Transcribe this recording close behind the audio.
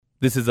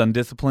This is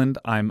UnDisciplined.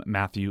 I'm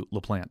Matthew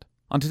LaPlante.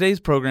 On today's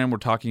program, we're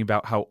talking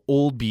about how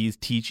old bees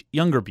teach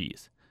younger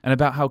bees, and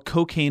about how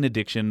cocaine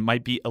addiction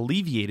might be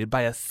alleviated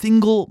by a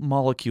single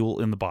molecule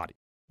in the body.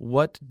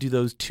 What do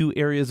those two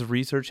areas of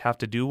research have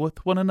to do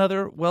with one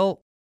another?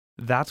 Well,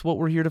 that's what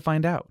we're here to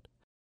find out.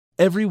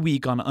 Every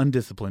week on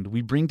UnDisciplined,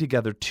 we bring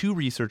together two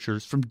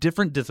researchers from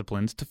different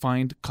disciplines to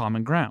find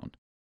common ground.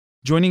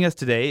 Joining us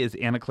today is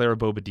Clara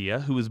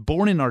Bobadilla, who was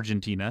born in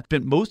Argentina,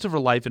 spent most of her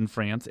life in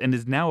France, and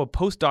is now a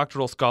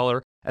postdoctoral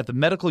scholar at the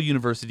Medical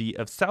University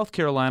of South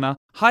Carolina.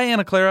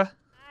 Hi, Clara.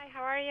 Hi,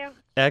 how are you?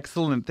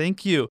 Excellent,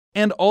 thank you.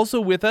 And also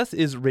with us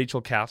is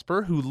Rachael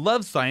Kaspar, who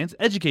loves science,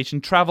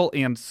 education, travel,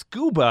 and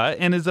scuba,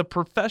 and is a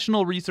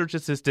professional research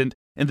assistant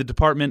in the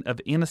Department of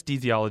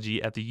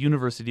Anesthesiology at the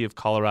University of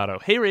Colorado.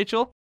 Hey,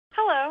 Rachael.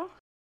 Hello.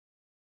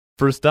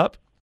 First up,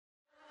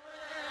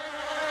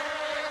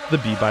 the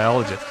bee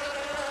biologist.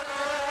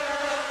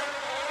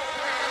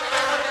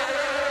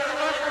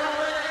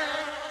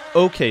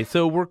 Okay,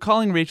 so we're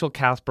calling Rachael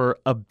Kaspar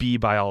a bee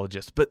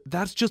biologist, but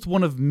that's just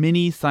one of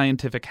many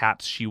scientific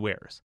hats she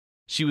wears.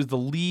 She was the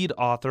lead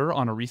author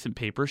on a recent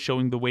paper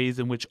showing the ways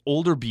in which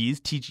older bees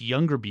teach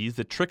younger bees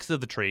the tricks of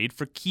the trade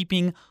for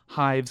keeping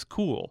hives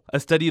cool, a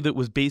study that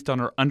was based on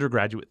her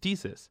undergraduate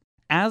thesis.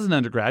 As an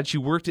undergrad, she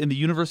worked in the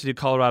University of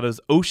Colorado's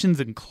Oceans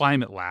and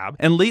Climate Lab,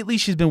 and lately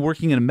she's been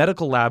working in a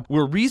medical lab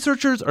where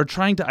researchers are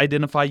trying to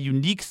identify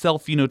unique cell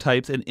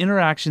phenotypes and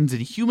interactions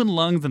in human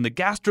lungs and the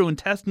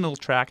gastrointestinal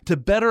tract to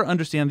better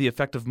understand the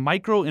effect of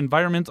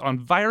microenvironments on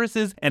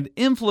viruses and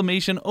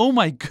inflammation. Oh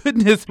my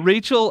goodness,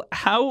 Rachael,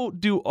 how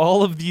do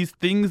all of these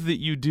things that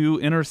you do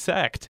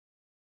intersect?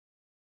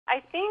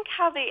 I think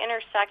how they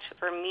intersect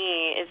for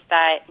me is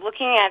that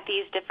looking at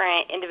these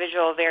different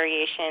individual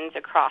variations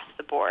across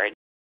the board.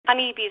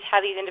 Honeybees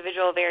have these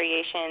individual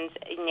variations,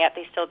 and yet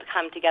they still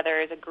come together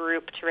as a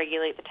group to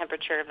regulate the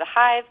temperature of the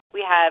hive.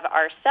 We have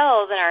our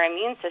cells and our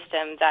immune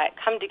system that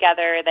come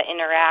together, that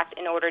interact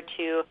in order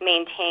to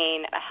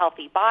maintain a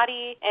healthy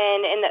body.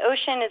 And in the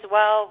ocean as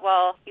well,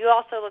 you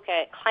also look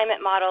at climate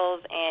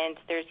models, and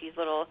there's these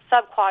little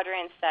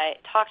subquadrants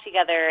that talk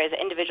together as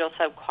individual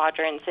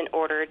subquadrants in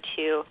order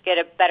to get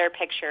a better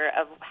picture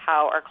of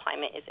how our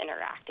climate is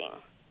interacting.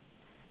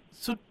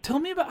 So tell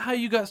me about how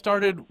you got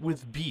started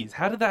with bees.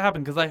 How did that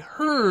happen? Because I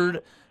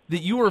heard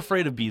that you were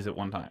afraid of bees at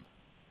one time.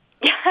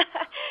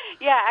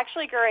 Yeah,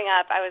 actually growing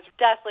up, I was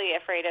deathly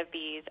afraid of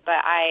bees, but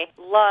I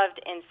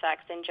loved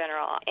insects in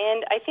general.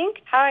 And I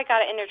think how I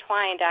got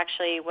intertwined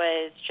actually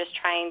was just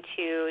trying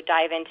to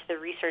dive into the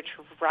research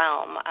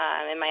realm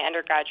in my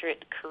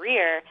undergraduate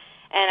career.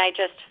 And I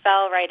just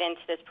fell right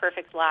into this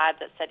perfect lab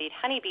that studied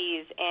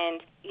honeybees.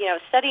 And,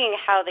 studying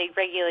how they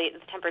regulate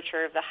the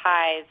temperature of the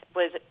hive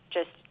was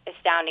just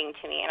astounding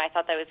to me. And I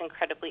thought that was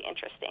incredibly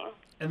interesting.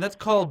 And that's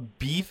called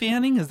bee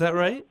fanning, is that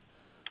right?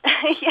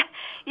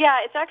 Yeah,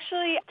 it's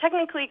actually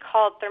technically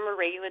called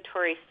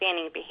thermoregulatory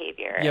fanning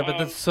behavior. Yeah, but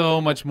that's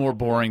so much more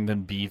boring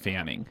than bee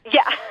fanning.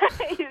 Yeah,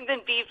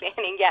 than bee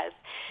fanning, yes.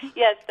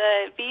 Yes,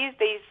 the bees,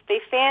 they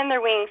fan their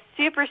wings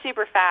super,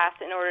 super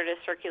fast in order to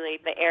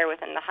circulate the air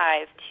within the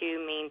hive to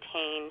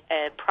maintain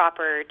a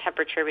proper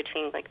temperature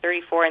between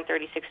 34 and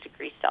 36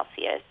 degrees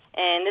Celsius.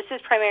 And this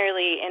is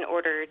primarily in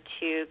order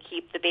to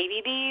keep the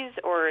baby bees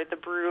or the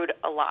brood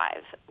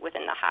alive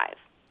within the hive.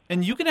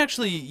 And you can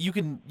actually, you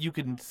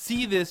can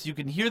see this, you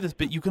can hear this,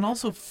 but you can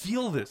also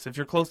feel this if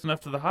you're close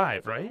enough to the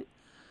hive, right?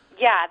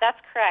 Yeah, that's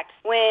correct.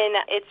 When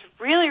it's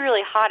really,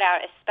 really hot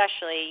out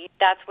especially,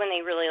 that's when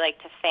they really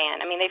like to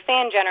fan. I mean, they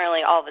fan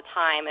generally all the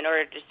time in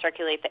order to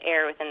circulate the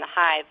air within the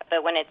hive.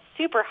 But when it's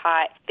super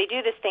hot, they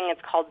do this thing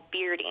that's called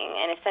bearding.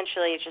 And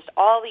essentially it's just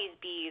all these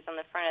bees on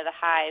the front of the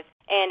hive.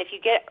 And if you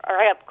get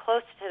right up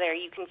close to there,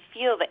 you can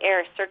feel the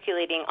air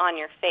circulating on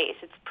your face.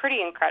 It's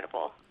pretty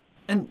incredible.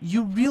 And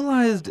you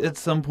realized at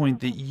some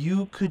point that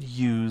you could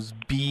use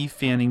bee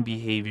fanning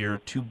behavior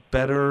to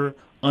better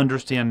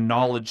understand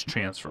knowledge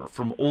transfer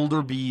from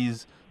older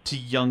bees to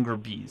younger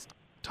bees.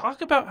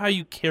 Talk about how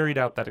you carried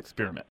out that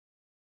experiment.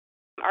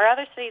 Our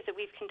other studies that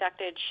we've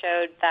conducted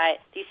showed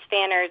that these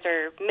fanners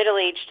or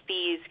middle-aged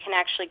bees can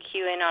actually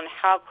cue in on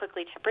how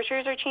quickly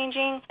temperatures are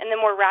changing, and the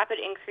more rapid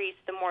increase,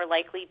 the more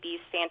likely bees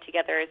fan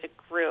together as a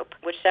group,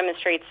 which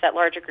demonstrates that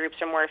larger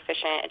groups are more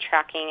efficient at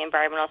tracking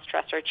environmental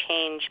stress or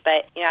change.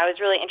 But, I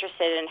was really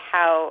interested in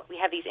how we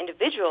have these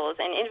individuals,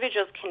 and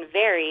individuals can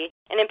vary.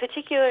 And in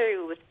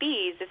particular with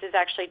bees, this is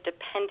actually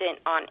dependent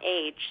on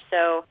age.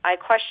 So I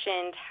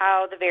questioned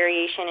how the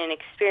variation in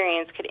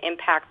experience could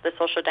impact the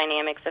social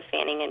dynamics of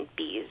fanning in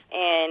bees.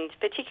 And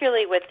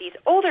particularly with these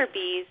older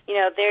bees,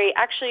 they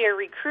actually are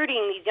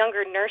recruiting these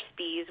younger nurse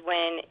bees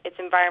when it's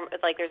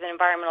there's an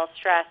environmental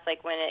stress,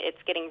 like when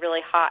it's getting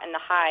really hot in the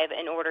hive,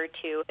 in order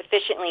to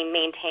efficiently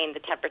maintain the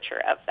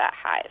temperature of that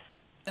hive.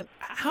 And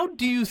how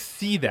do you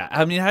see that?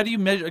 I mean, how do you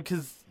measure?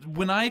 Because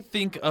when I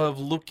think of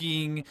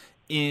looking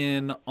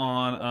in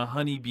on a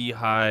honeybee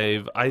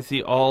hive, I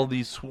see all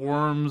these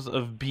swarms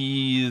of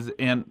bees,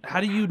 and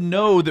how do you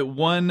know that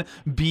one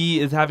bee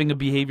is having a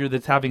behavior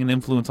that's having an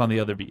influence on the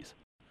other bees?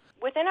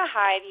 within a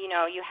hive,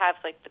 you have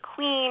like the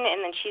queen,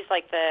 and then she's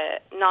like the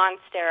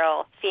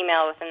non-sterile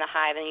female within the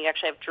hive, and you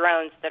actually have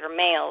drones that are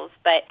males.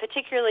 But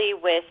particularly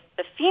with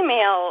the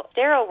female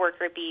sterile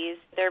worker bees,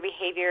 their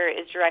behavior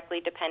is directly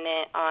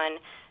dependent on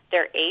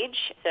their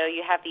age. So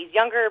you have these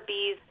younger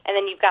bees, and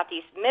then you've got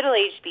these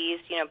middle-aged bees,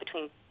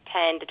 between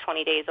 10 to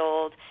 20 days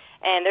old,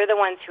 and they're the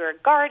ones who are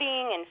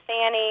guarding and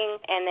fanning.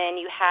 And then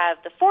you have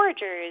the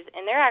foragers,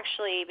 and they're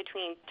actually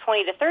between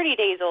 20 to 30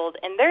 days old,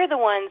 and they're the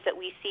ones that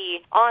we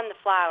see on the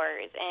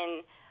flowers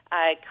and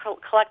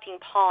collecting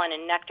pollen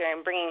and nectar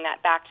and bringing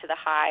that back to the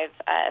hive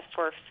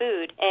for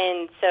food.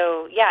 And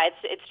so,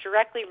 it's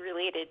directly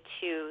related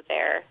to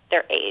their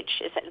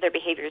age. Their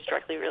behavior is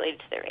directly related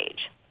to their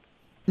age.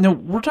 Now,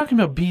 we're talking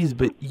about bees,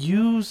 but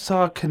you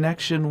saw a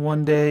connection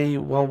one day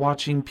while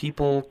watching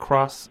people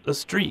cross a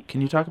street.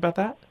 Can you talk about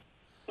that?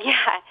 Yeah.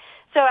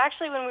 So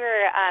actually, when we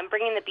were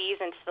bringing the bees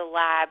into the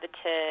lab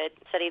to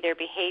study their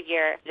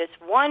behavior, this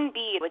one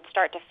bee would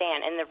start to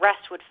fan and the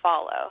rest would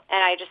follow.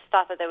 And I just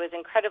thought that was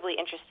incredibly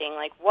interesting.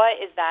 Like,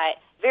 what is that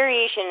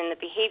variation in the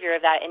behavior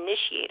of that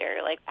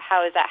initiator? Like,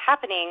 how is that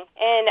happening?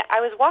 And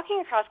I was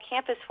walking across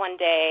campus one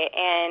day,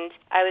 and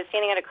I was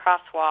standing at a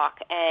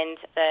crosswalk, and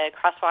the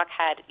crosswalk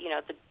had,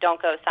 the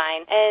don't go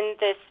sign. And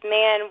this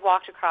man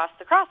walked across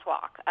the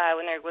crosswalk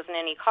when there wasn't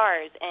any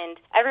cars, and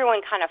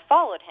everyone kind of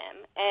followed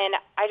him. And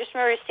I just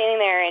remember standing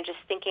there and just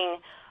thinking,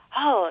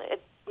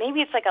 maybe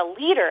it's like a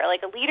leader,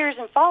 like a leaders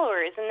and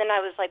followers. And then I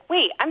was like,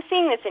 wait, I'm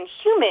seeing this in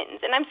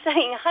humans, and I'm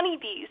studying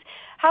honeybees.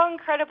 How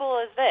incredible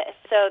is this?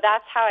 So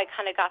that's how I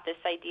kind of got this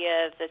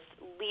idea of this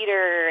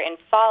leader and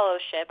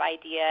fellowship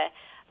idea.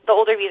 The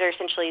older bees are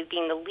essentially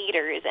being the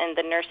leaders, and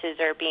the nurses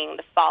are being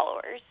the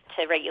followers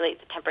to regulate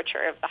the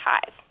temperature of the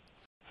hive.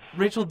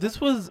 Rachael, this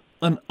was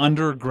an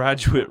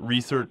undergraduate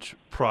research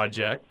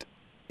project,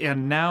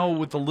 and now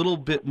with a little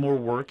bit more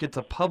work, it's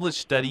a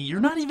published study. You're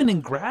not even in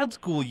grad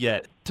school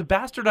yet. To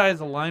bastardize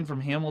a line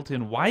from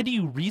Hamilton, why do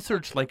you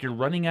research like you're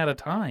running out of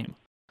time?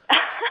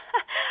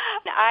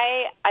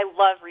 I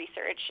love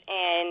research,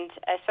 and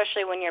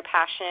especially when you're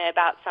passionate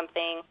about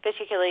something,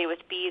 particularly with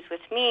bees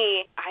with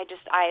me, I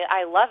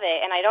love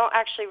it, and I don't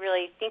actually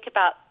really think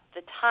about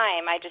the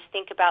time. I just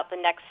think about the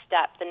next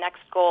step, the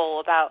next goal,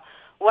 about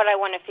what I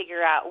want to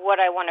figure out, what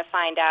I want to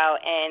find out,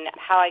 and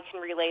how I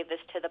can relay this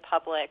to the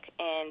public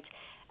and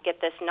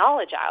get this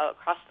knowledge out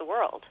across the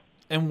world.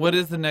 And what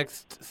is the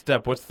next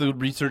step? What's the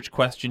research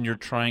question you're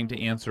trying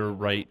to answer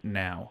right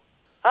now?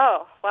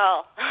 Oh,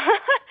 well,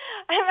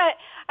 I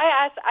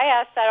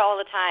ask that all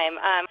the time.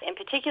 In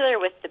particular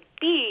with the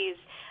bees,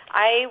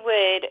 I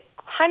would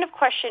kind of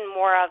question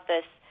more of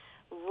this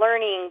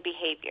learning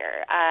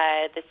behavior,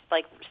 this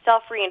like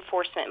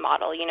self-reinforcement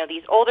model.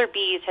 These older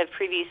bees have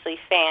previously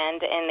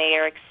fanned and they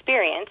are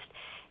experienced.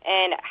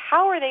 And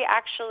how are they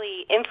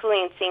actually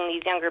influencing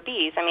these younger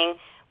bees? I mean,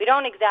 we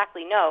don't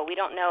exactly know. We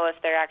don't know if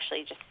they're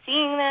actually just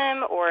seeing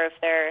them or if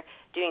they're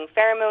doing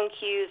pheromone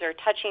cues or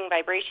touching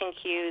vibration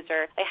cues,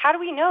 or like, how do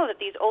we know that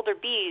these older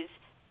bees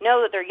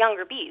know that they're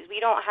younger bees? We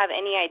don't have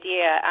any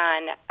idea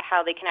on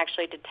how they can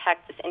actually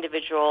detect this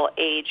individual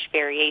age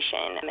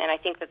variation. And I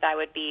think that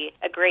would be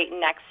a great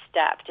next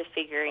step to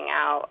figuring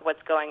out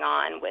what's going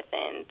on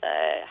within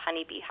the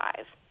honeybee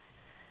hive.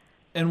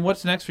 And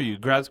what's next for you?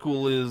 Grad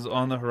school is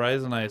on the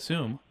horizon, I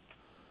assume.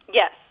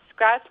 Yes,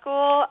 grad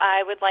school.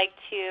 I would like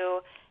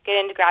to get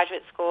into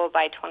graduate school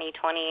by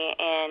 2020,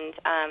 and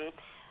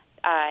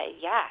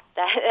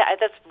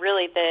that's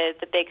really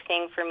the big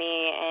thing for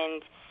me.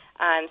 And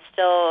I'm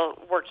still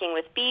working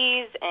with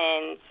bees,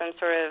 and some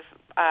sort of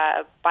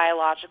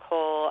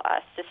biological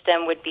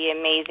system would be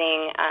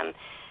amazing.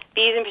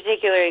 Bees in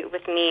particular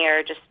with me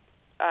are just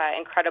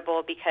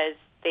incredible because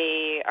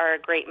they are a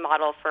great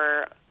model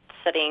for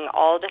studying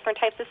all different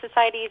types of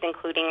societies,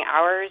 including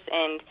ours.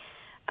 And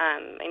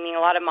a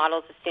lot of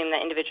models assume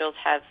that individuals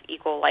have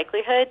equal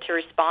likelihood to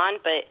respond,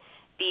 but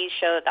bees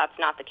show that that's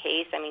not the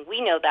case. I mean,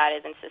 we know that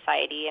as in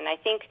society, and I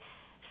think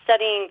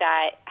studying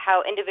that,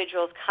 how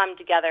individuals come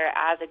together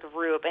as a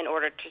group in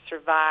order to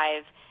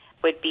survive,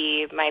 would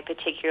be my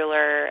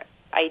particular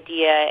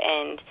idea,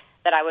 and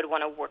that I would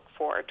want to work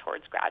for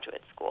towards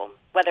graduate school,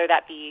 whether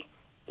that be,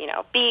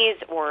 bees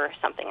or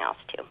something else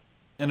too.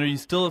 And are you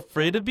still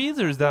afraid of bees,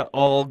 or is that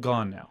all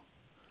gone now?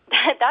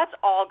 That's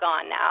all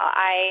gone now.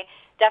 I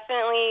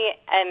definitely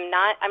am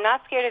not. I'm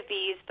not scared of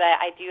bees, but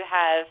I do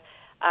have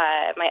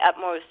my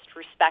utmost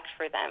respect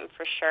for them,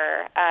 for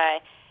sure.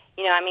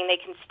 They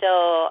can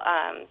still,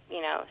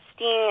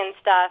 sting and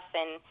stuff,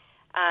 and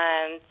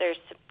there's,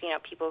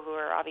 people who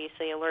are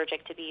obviously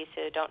allergic to bees,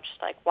 so don't just,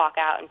 walk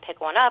out and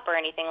pick one up or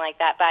anything like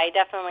that. But I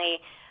definitely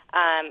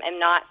am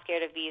not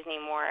scared of bees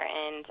anymore,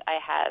 and I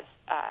have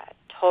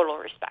total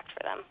respect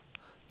for them.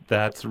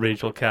 That's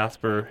Rachael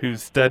Kaspar,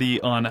 whose study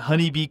on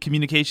honeybee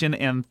communication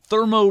and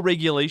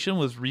thermoregulation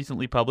was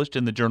recently published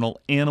in the journal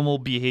Animal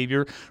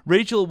Behavior.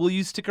 Rachael, will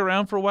you stick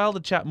around for a while to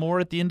chat more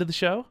at the end of the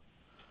show?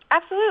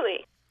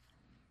 Absolutely.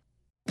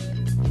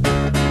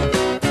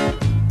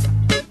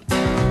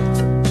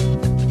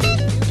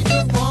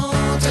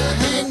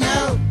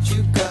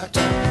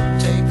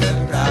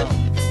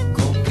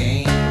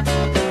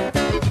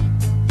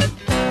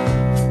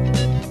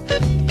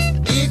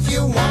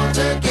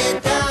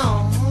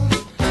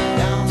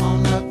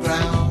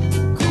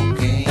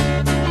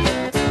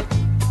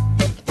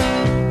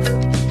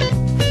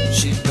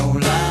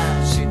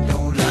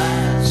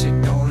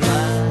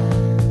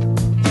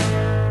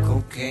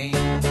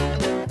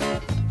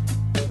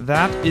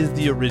 That is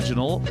the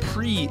original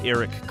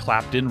pre-Eric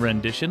Clapton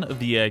rendition of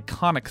the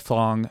iconic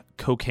song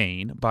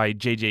Cocaine by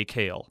J.J.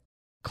 Cale.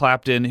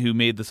 Clapton, who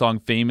made the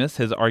song famous,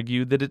 has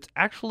argued that it's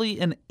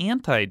actually an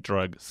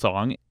anti-drug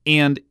song,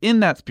 and in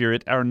that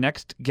spirit, our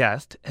next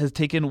guest has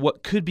taken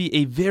what could be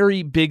a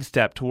very big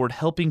step toward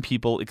helping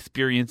people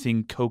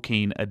experiencing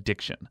cocaine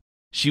addiction.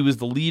 She was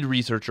the lead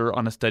researcher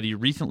on a study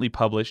recently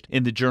published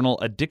in the journal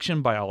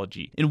Addiction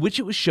Biology, in which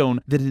it was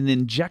shown that an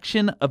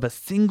injection of a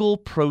single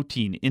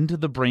protein into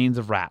the brains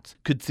of rats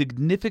could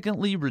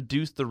significantly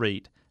reduce the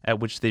rate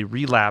at which they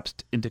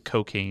relapsed into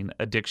cocaine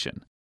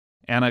addiction.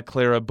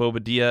 Clara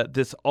Bobadilla,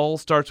 this all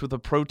starts with a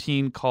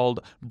protein called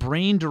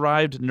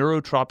brain-derived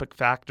neurotrophic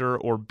factor,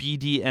 or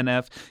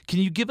BDNF. Can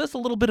you give us a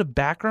little bit of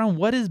background?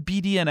 What is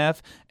BDNF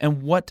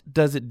and what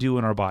does it do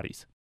in our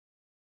bodies?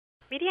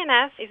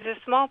 BDNF is a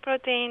small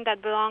protein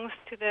that belongs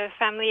to the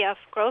family of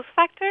growth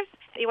factors.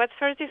 It was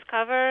first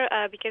discovered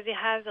because it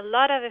has a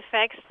lot of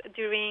effects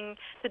during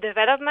the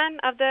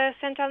development of the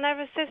central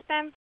nervous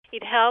system.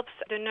 It helps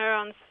the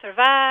neurons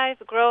survive,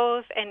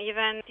 growth, and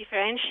even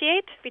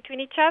differentiate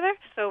between each other.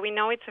 So we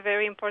know it's a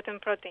very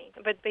important protein.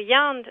 But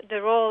beyond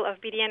the role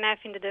of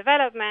BDNF in the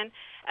development,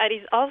 it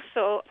is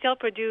also still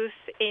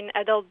produced in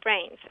adult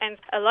brains. And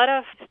a lot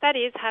of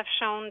studies have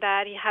shown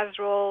that it has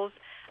roles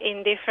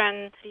in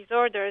different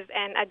disorders,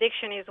 and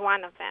addiction is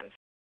one of them.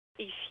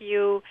 If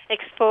you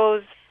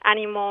expose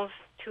animals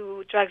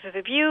to drugs of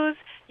abuse,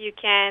 you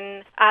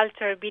can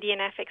alter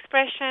BDNF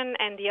expression,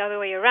 and the other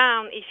way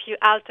around, if you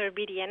alter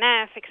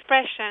BDNF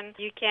expression,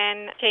 you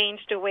can change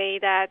the way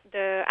that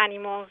the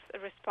animals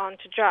respond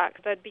to drugs.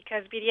 But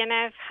because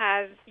BDNF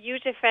has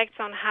huge effects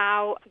on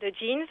how the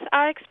genes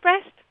are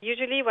expressed,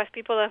 usually what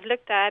people have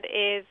looked at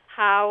is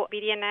how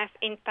BDNF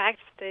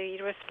impacts the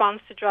response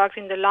to drugs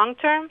in the long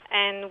term.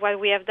 And what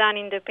we have done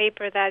in the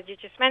paper that you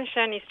just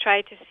mentioned is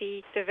try to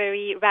see the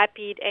very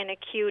rapid and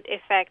acute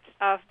effects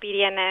of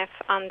BDNF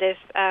on this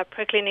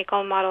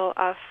preclinical model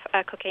of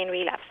cocaine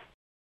relapse.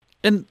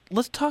 And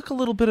let's talk a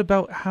little bit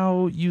about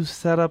how you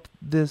set up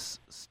this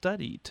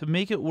study. To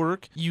make it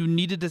work, you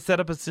needed to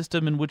set up a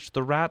system in which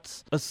the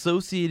rats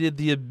associated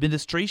the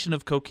administration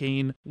of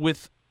cocaine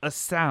with a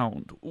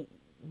sound.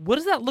 What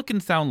does that look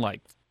and sound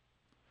like?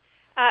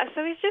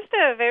 So it's just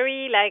a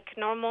very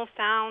normal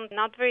sound,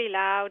 not very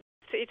loud.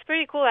 So it's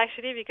pretty cool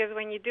actually, because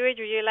when you do it,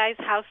 you realize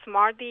how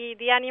smart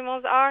the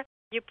animals are.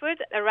 You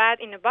put a rat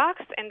in a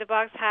box, and the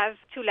box has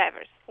two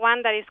levers.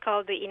 One that is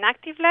called the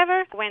inactive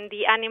lever. When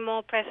the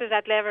animal presses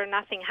that lever,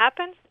 nothing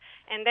happens.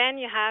 And then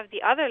you have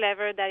the other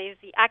lever that is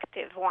the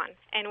active one.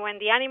 And when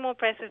the animal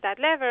presses that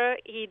lever,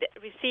 it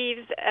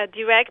receives a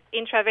direct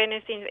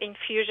intravenous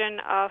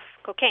infusion of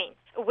cocaine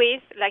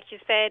with, like you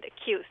said,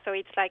 cues. So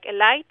it's like a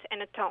light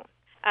and a tone.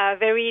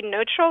 Very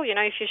neutral.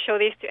 If you show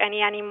this to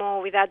any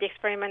animal without the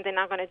experiment, they're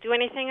not going to do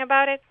anything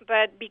about it.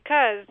 But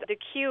because the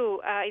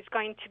cue is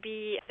going to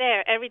be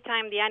there every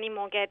time the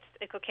animal gets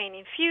a cocaine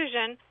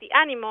infusion, the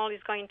animal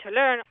is going to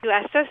learn to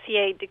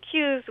associate the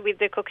cues with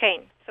the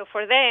cocaine. So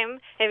for them,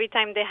 every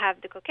time they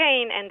have the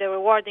cocaine and the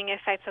rewarding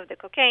effects of the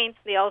cocaine,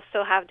 they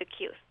also have the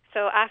cues.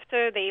 So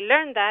after they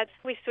learn that,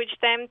 we switch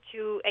them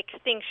to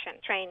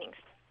extinction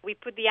trainings. We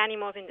put the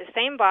animals in the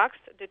same box.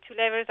 The two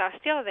levers are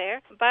still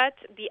there, but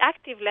the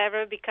active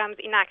lever becomes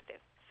inactive.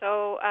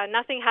 So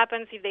nothing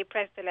happens if they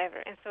press the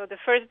lever. And so the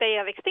first day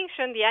of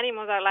extinction, the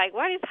animals are like,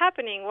 what is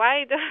happening?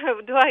 Why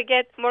do I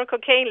get more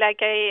cocaine like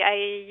I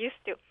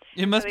used to?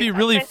 It must be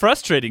really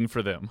frustrating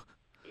for them.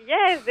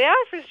 Yes, they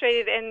are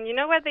frustrated. And you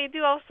know what they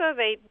do also?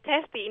 They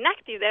test the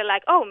inactive. They're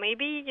like, oh,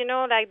 maybe,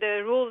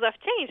 the rules have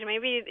changed.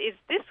 Maybe it's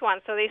this one.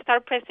 So they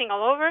start pressing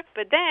all over.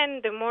 But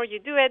then the more you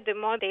do it, the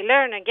more they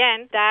learn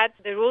again that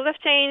the rules have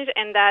changed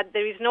and that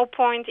there is no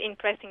point in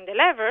pressing the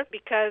lever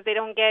because they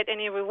don't get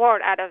any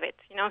reward out of it.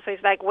 So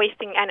it's like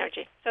wasting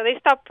energy. So they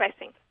stop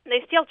pressing.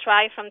 They still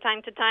try from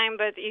time to time,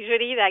 but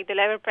usually the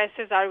lever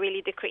presses are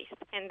really decreased.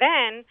 And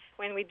then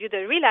when we do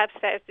the relapse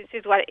test, this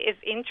is what is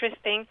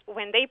interesting.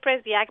 When they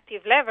press the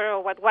active lever,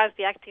 or what was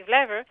the active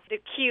lever,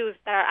 the cues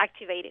that are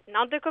activated,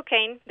 not the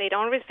cocaine. They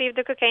don't receive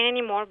the cocaine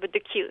anymore, but the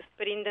cues.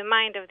 But in the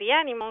mind of the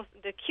animals,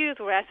 the cues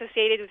were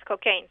associated with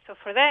cocaine. So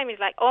for them, it's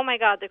like, oh my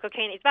God, the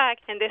cocaine is back,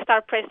 and they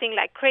start pressing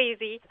like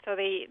crazy, so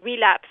they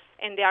relapse.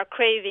 And they are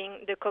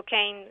craving the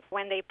cocaine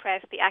when they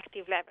press the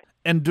active lever.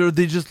 And are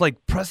they just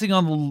pressing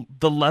on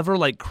the lever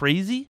like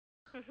crazy?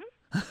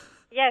 Mm-hmm.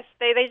 Yes,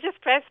 they just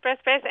press,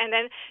 and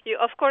then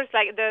of course,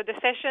 the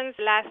sessions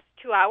last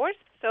 2 hours.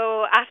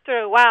 So after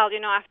a while,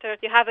 after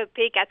you have a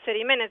peak at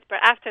 30 minutes, but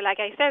after, like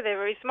I said, they're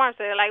very smart.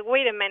 So they're like,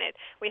 wait a minute,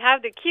 we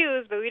have the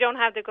cues, but we don't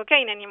have the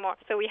cocaine anymore.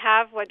 So we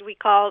have what we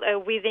call a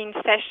within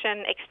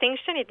session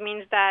extinction. It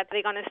means that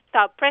they're going to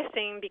stop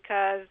pressing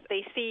because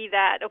they see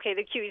that, okay,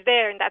 the cue is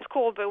there and that's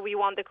cool, but we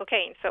want the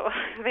cocaine. So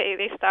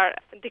they start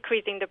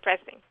decreasing the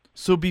pressing.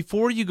 So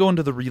before you go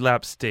into the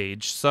relapse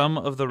stage, some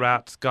of the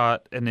rats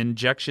got an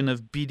injection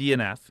of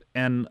BDNF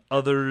and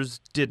others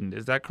didn't.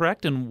 Is that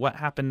correct? And what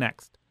happened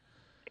next?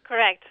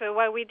 Correct. So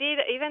what we did,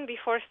 even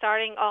before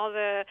starting all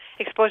the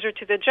exposure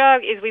to the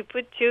drug, is we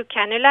put 2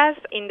 cannulas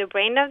in the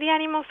brain of the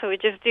animal. So we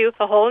just do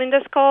a hole in the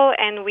skull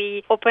and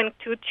we open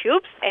 2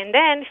 tubes. And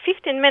then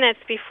 15 minutes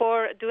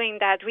before doing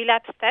that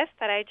relapse test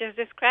that I just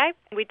described,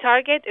 we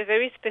target a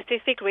very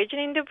specific region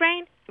in the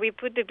brain. We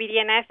put the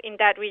BDNF in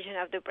that region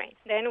of the brain.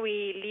 Then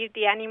we leave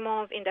the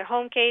animals in their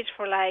home cage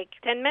for like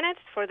 10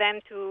 minutes for them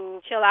to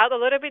chill out a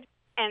little bit.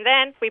 And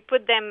then we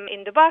put them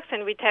in the box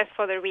and we test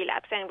for the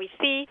relapse. And we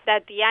see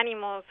that the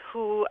animals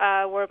who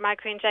were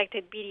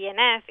microinjected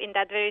BDNF in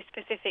that very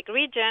specific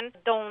region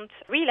don't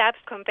relapse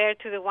compared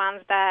to the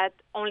ones that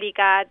only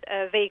got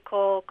a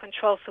vehicle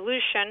control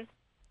solution.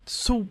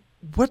 So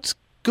what's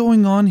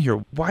going on here?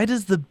 Why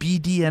does the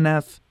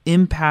BDNF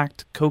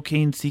impact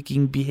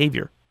cocaine-seeking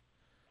behavior?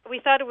 We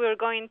thought we were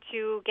going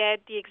to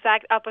get the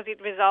exact opposite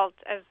result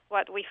as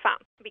what we found,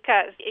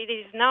 because it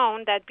is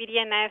known that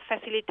BDNF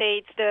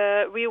facilitates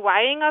the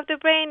rewiring of the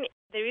brain.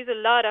 There is a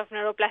lot of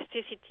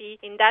neuroplasticity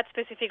in that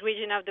specific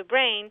region of the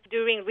brain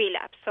during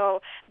relapse. So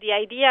the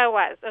idea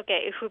was,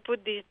 okay, if we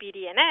put this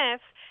BDNF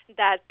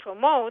that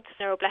promotes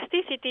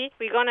neuroplasticity,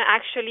 we're going to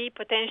actually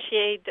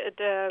potentiate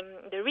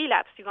the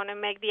relapse. We're going to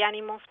make the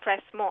animal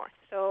stress more.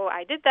 So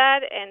I did that,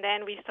 and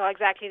then we saw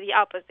exactly the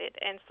opposite.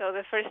 And so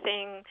the first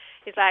thing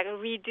is like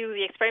redo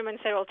the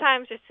experiment several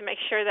times just to make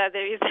sure that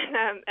there isn't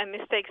a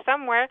mistake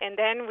somewhere. And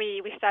then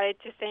we started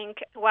to think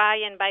why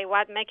and by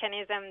what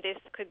mechanism this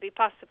could be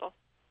possible.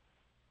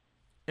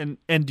 And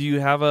do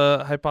you have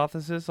a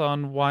hypothesis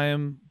on why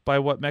and by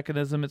what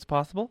mechanism it's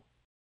possible?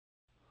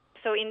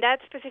 So in that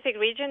specific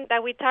region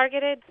that we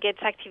targeted gets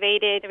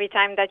activated every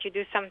time that you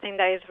do something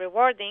that is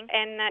rewarding,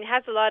 and it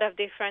has a lot of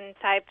different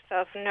types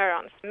of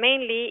neurons.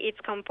 Mainly,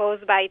 it's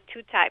composed by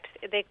 2 types.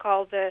 They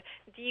call the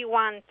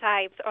D1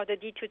 types or the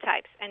D2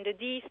 types, and the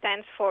D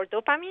stands for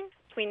dopamine.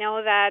 We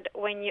know that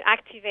when you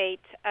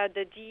activate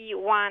the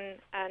D1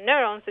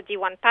 neurons, the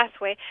D1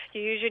 pathway,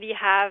 you usually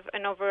have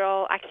an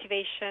overall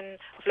activation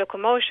of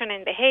locomotion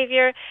and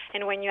behavior.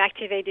 And when you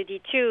activate the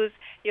D2s,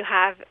 you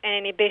have an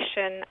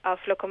inhibition of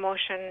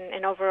locomotion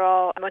and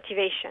overall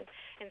motivation.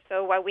 And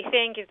so what we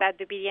think is that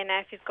the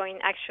BDNF is going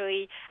to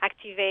actually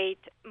activate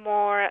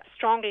more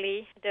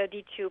strongly the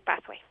D2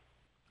 pathway.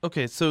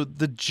 Okay, so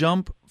the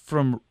jump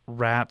from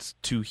rats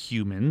to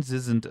humans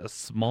isn't a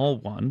small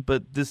one,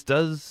 but this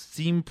does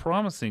seem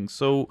promising.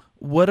 So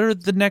what are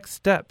the next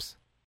steps?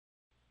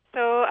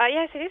 So,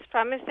 yes, it is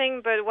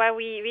promising, but what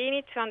we really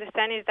need to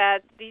understand is that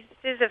this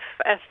is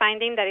a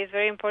finding that is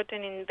very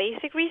important in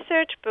basic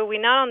research, but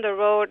we're not on the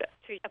road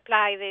to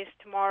apply this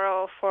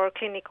tomorrow for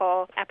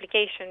clinical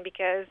application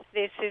because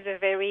this is a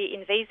very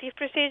invasive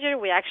procedure.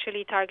 We're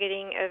actually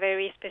targeting a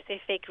very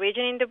specific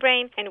region in the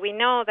brain, and we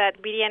know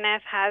that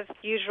BDNF has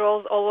huge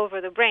roles all over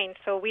the brain,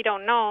 so we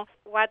don't know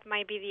what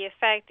might be the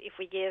effect if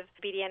we give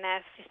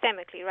BDNF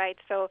systemically, right?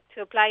 So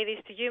to apply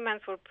this to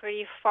humans, we're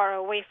pretty far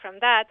away from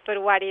that,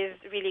 but what is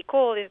really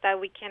cool is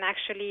that we can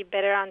actually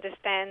better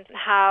understand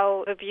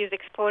how abuse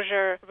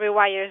exposure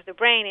rewires the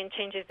brain and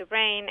changes the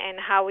brain and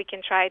how we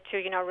can try to,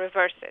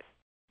 reverse it.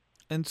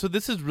 And so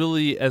this is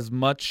really as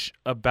much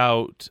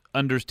about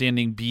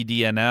understanding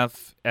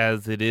BDNF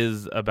as it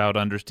is about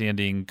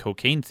understanding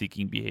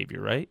cocaine-seeking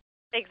behavior, right?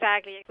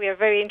 Exactly. We are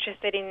very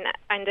interested in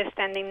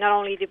understanding not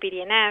only the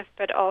BDNF,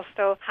 but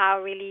also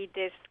how really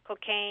this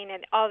cocaine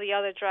and all the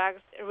other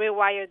drugs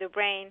rewire the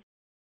brain.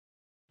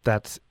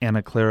 That's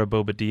Clara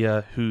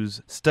Bobadilla,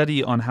 whose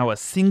study on how a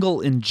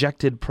single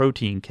injected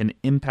protein can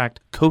impact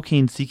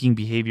cocaine-seeking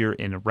behavior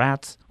in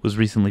rats was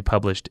recently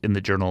published in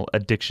the journal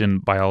Addiction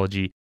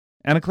Biology.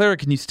 Clara,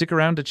 can you stick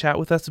around to chat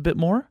with us a bit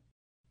more?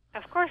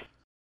 Of course.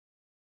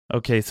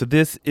 Okay, so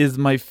this is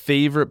my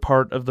favorite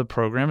part of the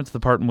program. It's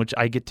the part in which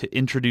I get to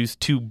introduce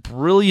 2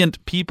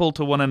 brilliant people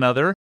to one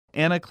another.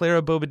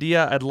 Clara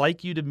Bobadilla, I'd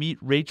like you to meet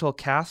Rachael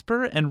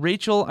Kaspar. And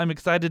Rachael, I'm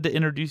excited to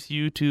introduce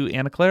you to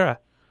Clara.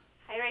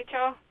 Hi,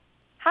 Rachael.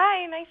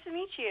 Hi, nice to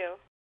meet you.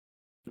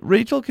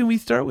 Rachael, can we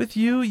start with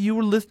you? You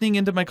were listening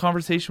into my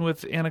conversation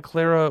with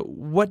Clara.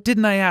 What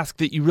didn't I ask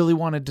that you really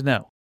wanted to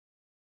know?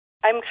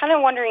 I'm kind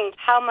of wondering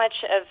how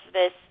much of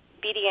this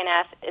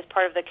BDNF is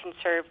part of the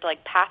conserved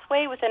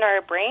pathway within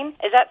our brain.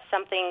 Is that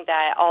something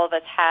that all of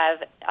us have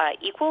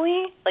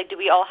equally? Do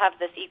we all have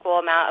this equal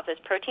amount of this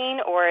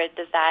protein, or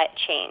does that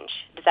change?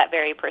 Does that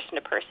vary person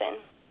to person?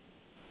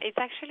 It's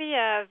actually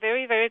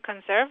very, very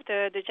conserved,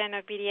 the gene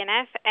of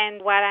BDNF,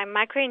 and what I'm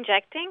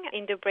microinjecting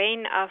in the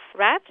brain of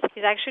rats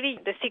is actually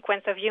the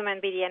sequence of human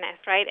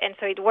BDNF, right? And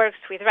so it works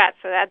with rats,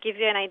 so that gives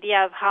you an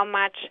idea of how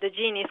much the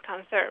gene is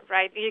conserved,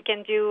 right? You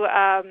can do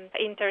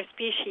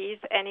interspecies,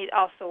 and it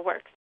also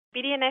works.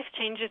 BDNF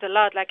changes a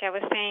lot, like I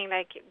was saying,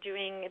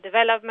 during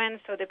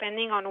development. So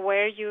depending on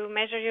where you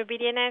measure your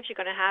BDNF,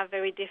 you're going to have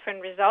very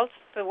different results.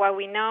 But what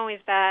we know is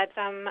that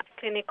some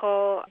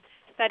clinical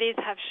studies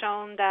have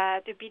shown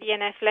that the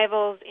BDNF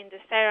levels in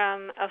the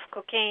serum of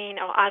cocaine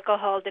or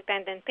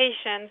alcohol-dependent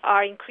patients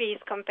are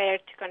increased compared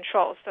to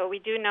control. So we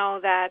do know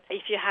that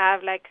if you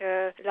have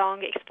a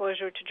long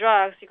exposure to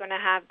drugs, you're going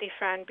to have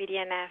different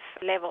BDNF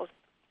levels.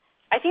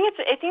 I think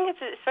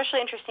it's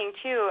especially interesting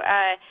too.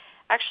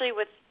 actually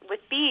with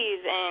bees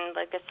and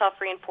like a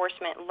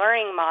self-reinforcement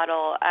learning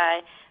model,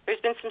 there's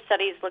been some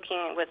studies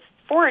looking with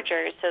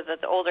foragers, so that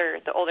the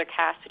older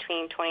cast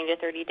between 20 to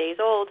 30 days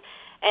old,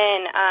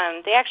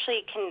 and they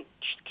actually can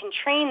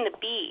train the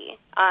bee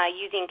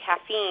using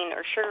caffeine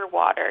or sugar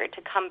water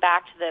to come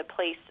back to the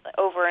place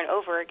over and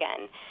over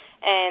again.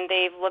 And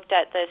they've looked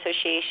at the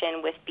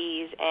association with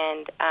bees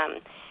and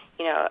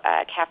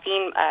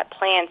caffeine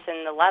plants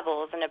and the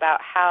levels, and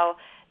about how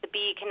the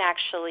bee can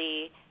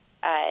actually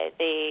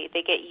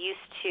they get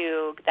used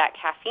to that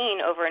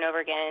caffeine over and over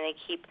again, and they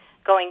keep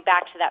going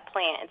back to that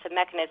plant. It's a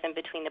mechanism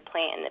between the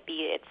plant and the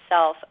bee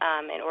itself.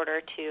 In order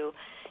to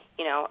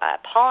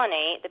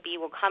pollinate, the bee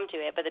will come to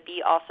it, but the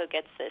bee also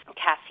gets this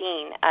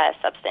caffeine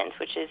substance,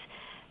 which is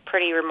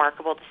pretty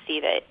remarkable to see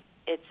that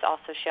it's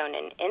also shown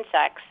in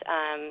insects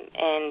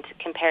and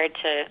compared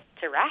to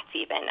rats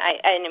even.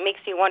 And it makes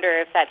me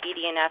wonder if that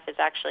BDNF is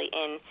actually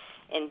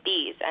in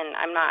bees, and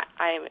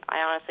I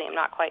honestly am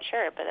not quite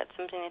sure, but that's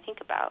something to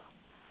think about.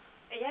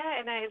 Yeah,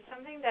 and it's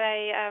something that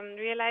I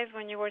realized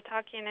when you were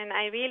talking, and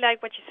I really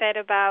like what you said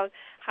about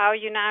how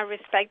you now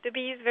respect the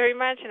bees very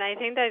much, and I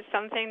think that is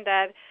something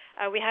that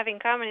we have in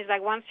common. Is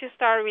like once you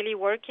start really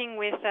working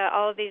with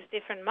all these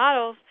different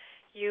models,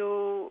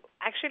 you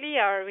actually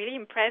are really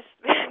impressed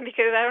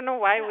because I don't know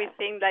why we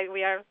think like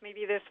we are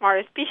maybe the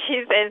smartest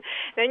species, and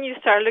then you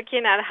start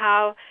looking at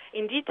how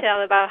in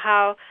detail about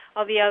how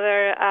all the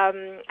other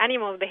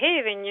animals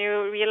behave, and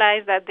you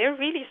realize that they're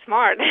really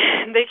smart.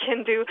 They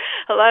can do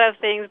a lot of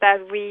things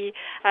that we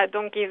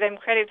don't give them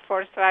credit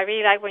for. So I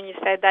really like when you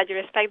said that you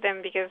respect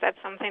them, because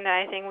that's something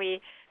that I think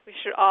we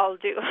should all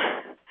do.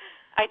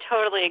 I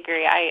totally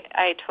agree.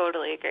 I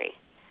totally agree.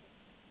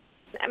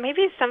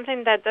 Maybe it's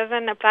something that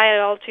doesn't apply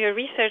at all to your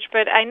research,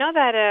 but I know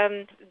that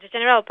the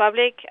general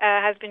public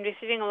has been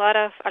receiving a lot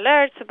of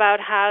alerts about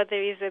how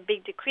there is a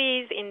big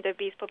decrease in the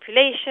bees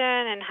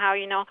population, and how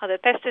how the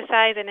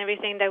pesticides and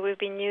everything that we've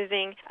been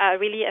using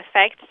really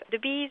affects the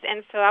bees.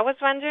 And so I was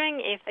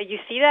wondering if you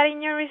see that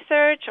in your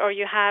research, or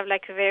you have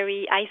like a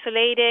very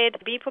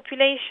isolated bee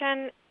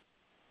population.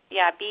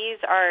 Yeah, bees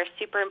are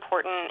super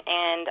important,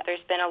 and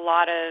there's been a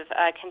lot of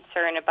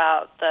concern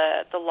about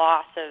the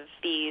loss of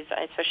bees,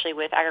 especially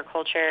with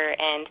agriculture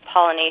and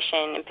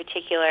pollination in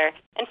particular.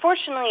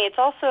 Unfortunately, it's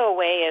also a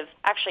way of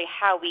actually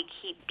how we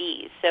keep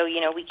bees. So,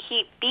 we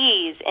keep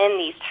bees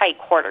in these tight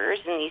quarters,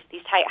 in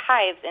these tight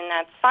hives, and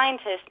that's fine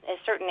to a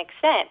certain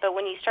extent. But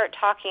when you start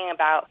talking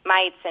about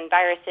mites and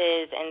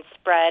viruses and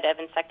spread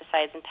of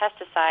insecticides and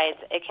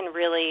pesticides, it can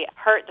really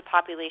hurt the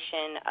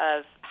population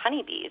of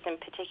honeybees in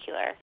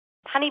particular.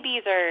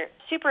 Honeybees are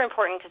super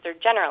important because they're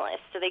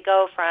generalists, so they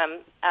go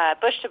from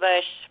bush to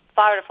bush,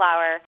 flower to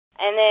flower,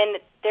 and then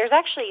there's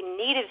actually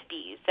native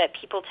bees that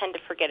people tend to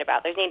forget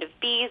about. There's native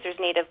bees, there's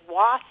native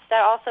wasps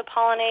that also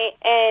pollinate,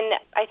 and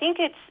I think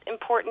it's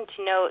important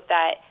to note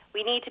that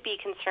we need to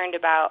be concerned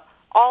about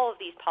all of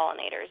these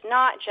pollinators,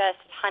 not just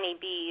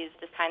honeybees,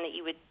 this kind that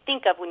you would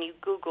think of when you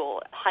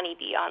Google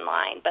honeybee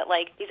online, but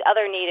like these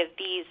other native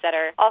bees that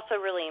are also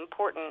really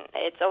important.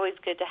 It's always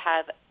good to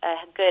have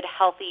a good,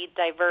 healthy,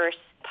 diverse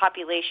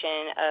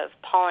population of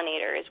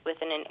pollinators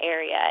within an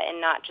area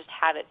and not just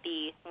have it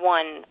be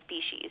one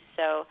species.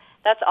 So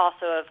that's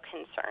also of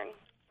concern.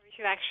 We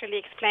should actually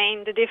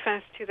explain the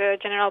difference to the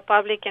general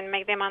public and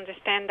make them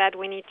understand that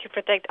we need to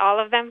protect all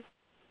of them.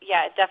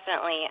 Yeah,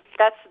 definitely.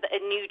 That's a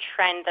new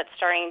trend that's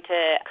starting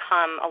to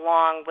come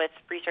along with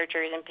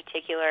researchers in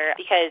particular,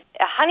 because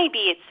a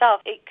honeybee itself,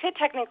 it could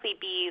technically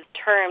be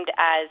termed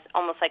as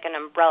almost like an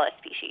umbrella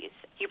species.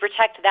 You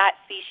protect that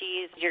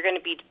species, you're going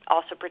to be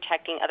also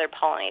protecting other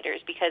pollinators,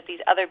 because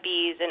these other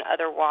bees and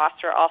other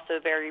wasps are also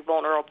very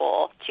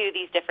vulnerable to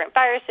these different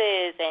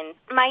viruses and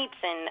mites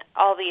and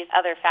all these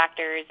other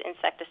factors,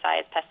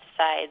 insecticides,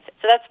 pesticides.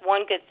 So that's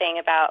one good thing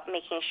about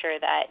making sure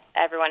that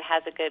everyone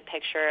has a good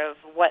picture of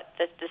what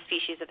the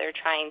species that they're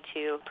trying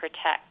to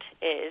protect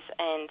is,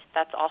 and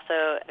that's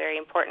also very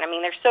important. I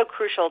mean, they're so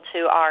crucial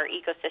to our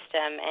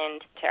ecosystem and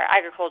to our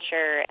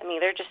agriculture. I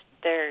mean,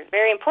 they're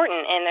very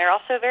important, and they're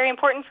also very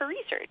important for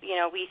research.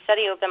 We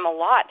study them a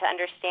lot to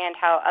understand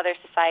how other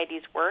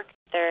societies work.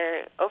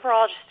 They're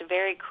overall just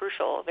very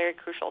crucial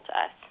to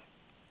us.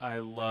 I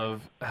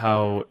love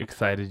how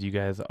excited you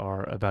guys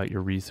are about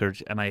your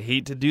research, and I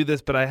hate to do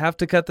this, but I have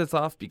to cut this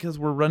off because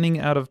we're running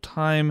out of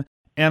time.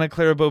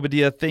 Clara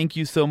Bobadilla, thank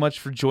you so much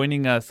for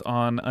joining us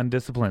on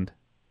UnDisciplined.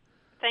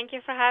 Thank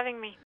you for having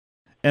me.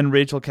 And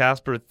Rachael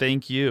Kaspar,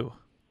 thank you.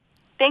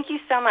 Thank you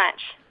so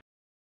much.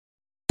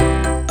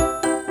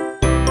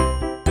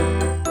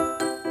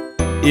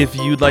 If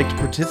you'd like to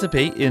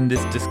participate in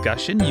this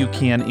discussion, you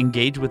can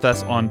engage with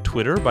us on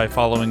Twitter by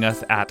following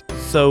us at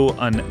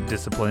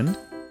 @SoUndisciplined.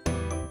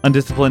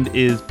 UnDisciplined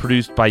is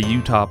produced by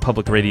Utah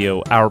Public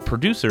Radio. Our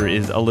producer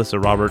is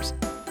Alyssa Roberts.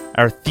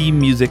 Our theme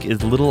music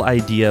is Little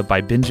Idea by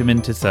Benjamin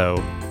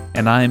Tissot.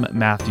 And I'm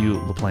Matthew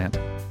LaPlante.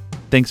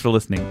 Thanks for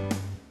listening.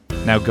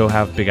 Now go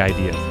have big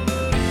ideas.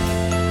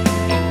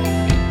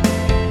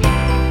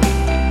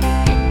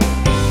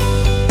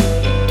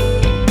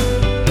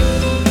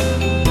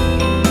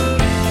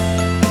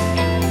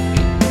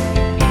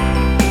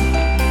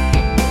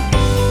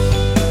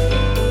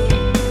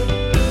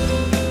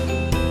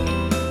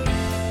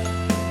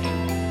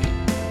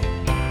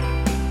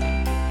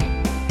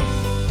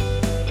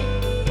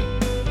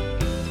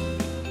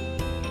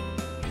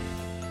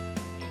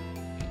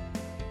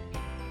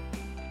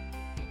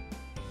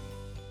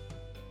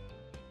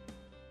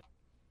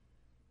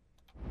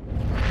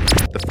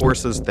 the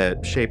forces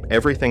that shape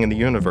everything in the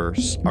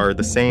universe are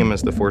the same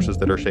as the forces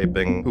that are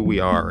shaping who we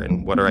are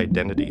and what our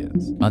identity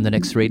is. On the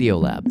next Radio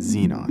Lab,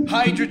 xenon,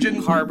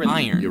 hydrogen, carbon,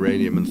 iron,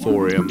 uranium and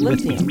thorium,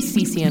 lithium,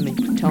 cesium and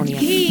plutonium,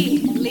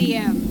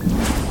 helium,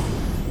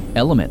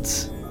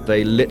 elements.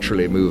 They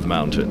literally move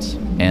mountains.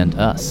 And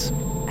us.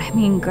 I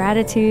mean,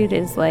 gratitude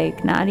is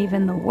like not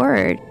even the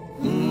word.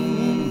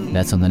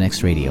 That's on the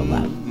next Radio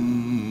Lab.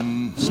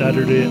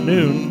 Saturday at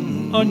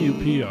noon on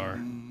UPR.